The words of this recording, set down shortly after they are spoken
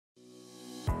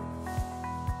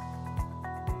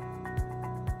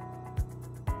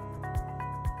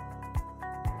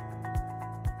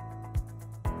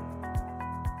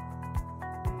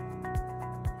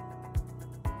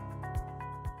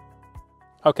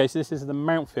Okay, so this is the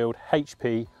Mountfield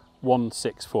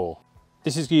HP164.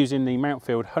 This is using the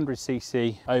Mountfield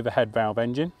 100cc overhead valve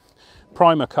engine.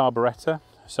 Primer carburettor,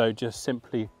 so just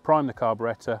simply prime the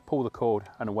carburettor, pull the cord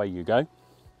and away you go.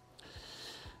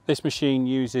 This machine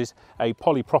uses a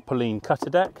polypropylene cutter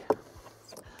deck,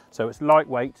 so it's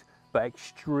lightweight but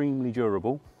extremely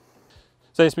durable.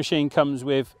 So this machine comes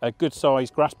with a good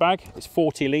sized grass bag. It's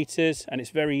 40 litres and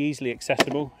it's very easily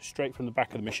accessible straight from the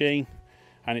back of the machine,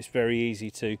 and it's very easy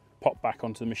to pop back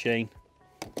onto the machine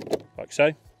like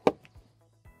so.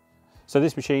 So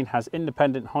this machine has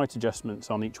independent height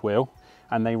adjustments on each wheel,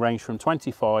 and they range from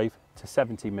 25 to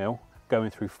 70 mil,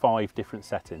 going through 5 different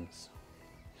settings.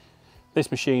 This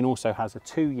machine also has a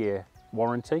 2-year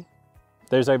warranty.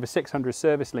 There's over 600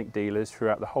 service link dealers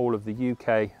throughout the whole of the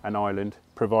UK and Ireland,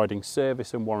 providing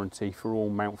service and warranty for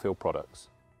all Mountfield products.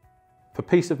 For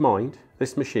peace of mind,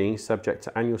 this machine, subject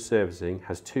to annual servicing,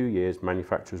 has 2 years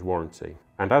manufacturer's warranty,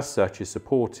 and as such is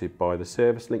supported by the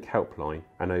Service Link helpline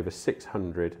and over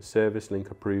 600 Service Link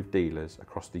approved dealers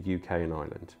across the UK and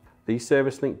Ireland. These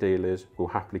Service Link dealers will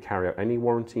happily carry out any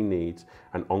warranty needs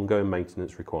and ongoing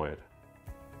maintenance required.